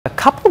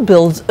couple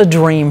builds a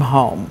dream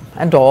home,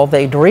 and all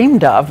they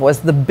dreamed of was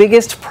the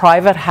biggest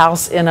private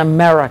house in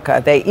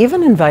America. They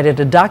even invited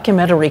a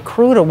documentary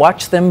crew to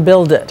watch them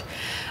build it.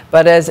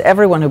 But as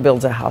everyone who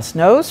builds a house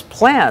knows,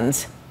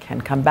 plans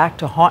can come back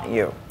to haunt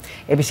you.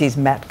 ABC's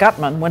Matt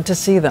Gutman went to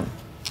see them.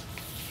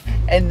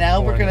 And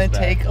now we're going to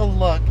take a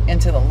look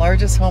into the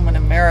largest home in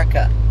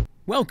America.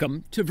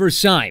 Welcome to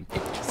Versailles.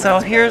 So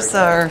here's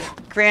our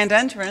grand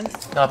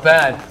entrance. Not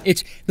bad.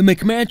 It's the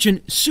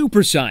McMansion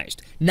supersized,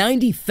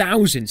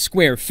 90,000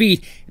 square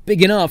feet,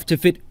 big enough to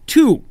fit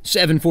two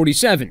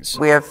 747s.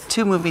 We have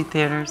 2 movie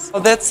theaters. Oh,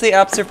 that's the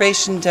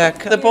observation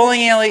deck. The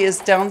bowling alley is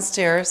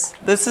downstairs.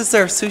 This is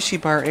our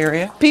sushi bar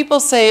area. People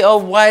say, oh,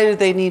 why do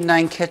they need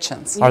 9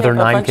 kitchens? Are there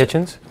 9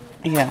 kitchens?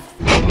 Yeah.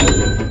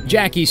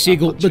 Jackie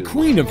Siegel, the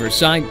queen of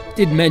Versailles,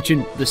 did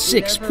mention the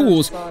 6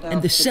 pools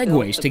and the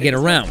segways to get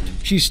around.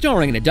 She's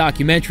starring in a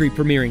documentary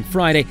premiering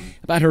Friday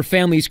about her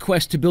family's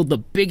quest to build the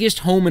biggest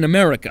home in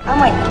America. Oh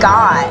my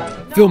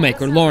God.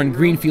 Filmmaker Lauren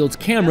Greenfield's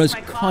cameras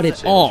caught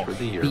it all.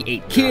 The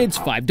 8 kids,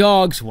 5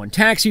 dogs, 1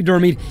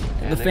 taxidermied,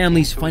 and the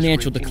family's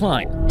financial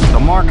decline. The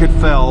market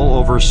fell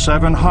over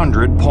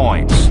 700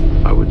 points.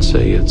 I would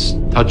say it's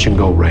touch and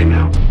go right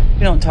now.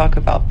 We don't talk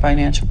about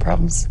financial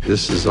problems.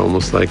 This is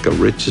almost like a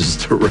riches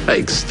to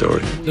rags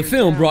story. The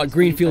film brought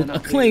Greenfield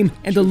acclaim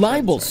and a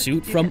libel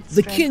suit from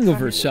the king of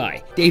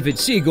Versailles, David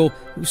Siegel,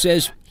 who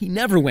says he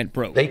never went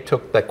broke. They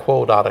took that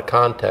quote out of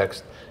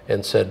context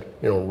and said,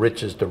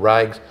 riches to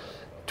rags,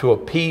 to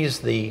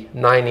appease the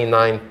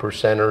 99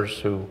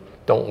 percenters who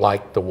don't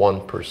like the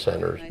 1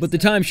 percenters. But the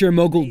timeshare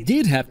mogul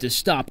did have to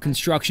stop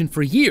construction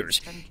for years,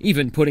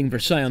 even putting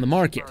Versailles on the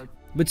market.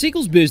 But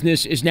Siegel's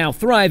business is now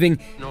thriving,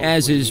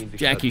 as is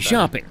Jackie's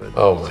shopping.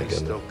 Oh my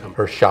goodness.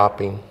 Her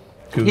shopping,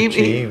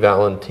 Gucci,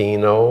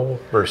 Valentino,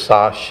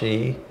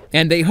 Versace.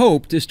 And they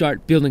hope to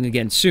start building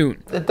again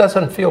soon. It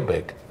doesn't feel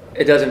big.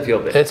 It doesn't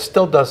feel big. It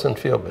still doesn't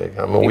feel big.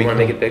 I mean, You want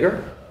to make it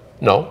bigger?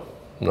 No,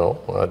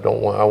 I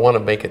don't want. I want to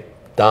make it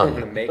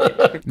done.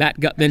 Matt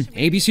Gutman,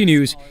 ABC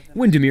News,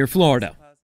 Windermere, Florida.